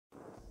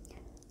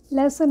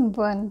Lesson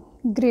 1.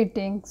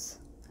 Greetings.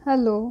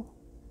 Hello.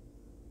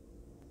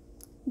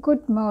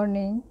 Good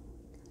morning.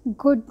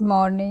 Good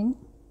morning.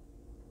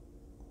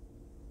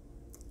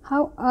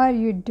 How are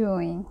you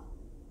doing?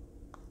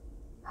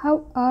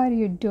 How are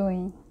you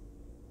doing?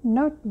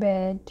 Not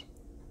bad.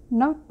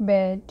 Not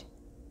bad.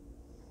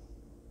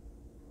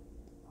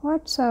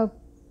 What's up?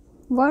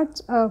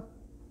 What's up?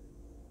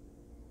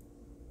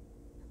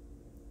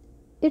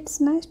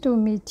 It's nice to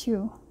meet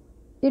you.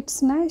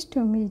 It's nice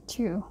to meet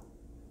you.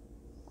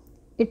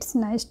 It's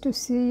nice to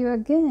see you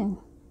again.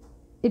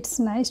 It's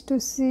nice to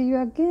see you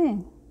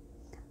again.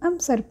 I'm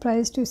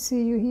surprised to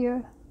see you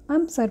here.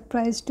 I'm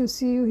surprised to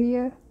see you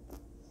here.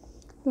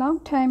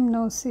 Long time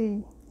no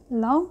see.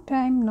 Long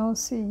time no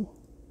see.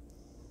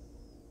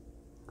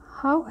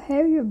 How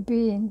have you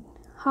been?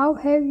 How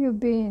have you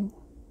been?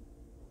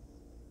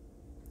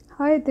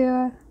 Hi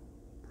there.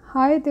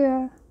 Hi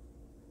there.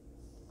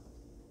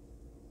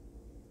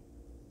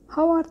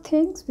 How are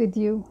things with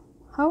you?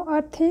 How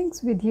are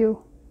things with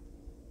you?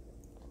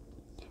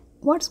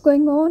 What's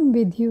going on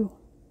with you?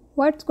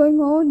 What's going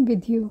on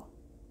with you?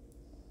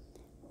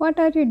 What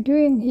are you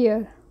doing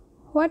here?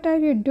 What are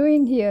you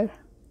doing here?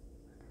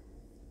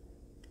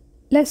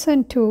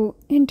 Lesson 2.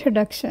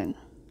 Introduction.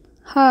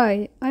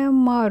 Hi, I am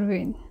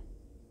Marvin.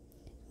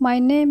 My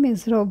name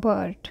is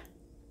Robert.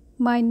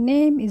 My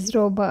name is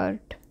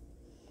Robert.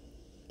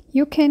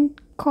 You can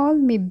call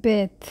me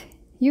Beth.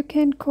 You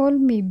can call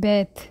me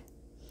Beth.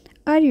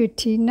 Are you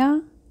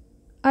Tina?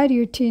 Are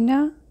you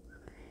Tina?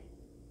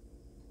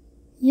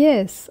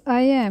 Yes,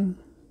 I am.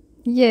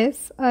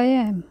 Yes, I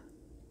am.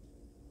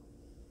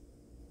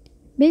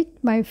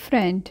 Meet my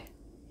friend.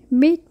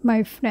 Meet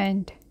my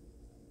friend.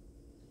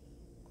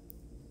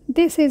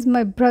 This is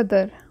my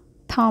brother,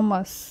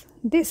 Thomas.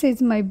 This is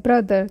my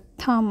brother,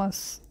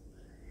 Thomas.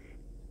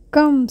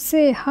 Come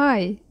say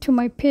hi to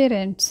my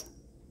parents.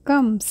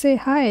 Come say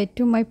hi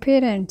to my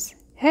parents.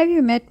 Have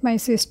you met my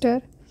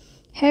sister?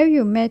 Have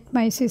you met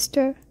my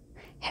sister?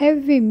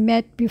 Have we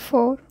met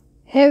before?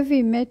 Have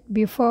we met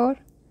before?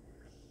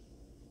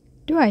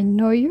 Do I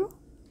know you?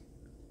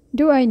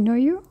 Do I know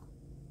you?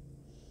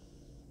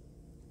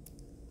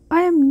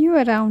 I am new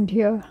around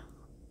here.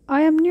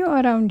 I am new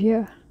around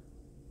here.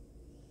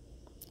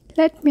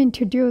 Let me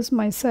introduce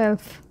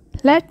myself.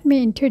 Let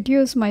me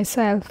introduce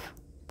myself.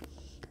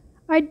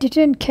 I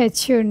didn't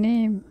catch your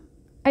name.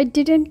 I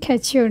didn't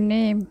catch your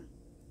name.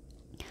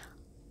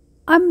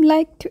 I'm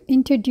like to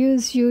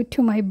introduce you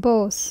to my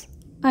boss.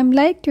 I'm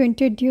like to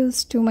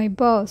introduce to my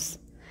boss.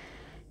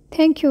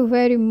 Thank you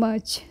very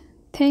much.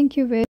 Thank you very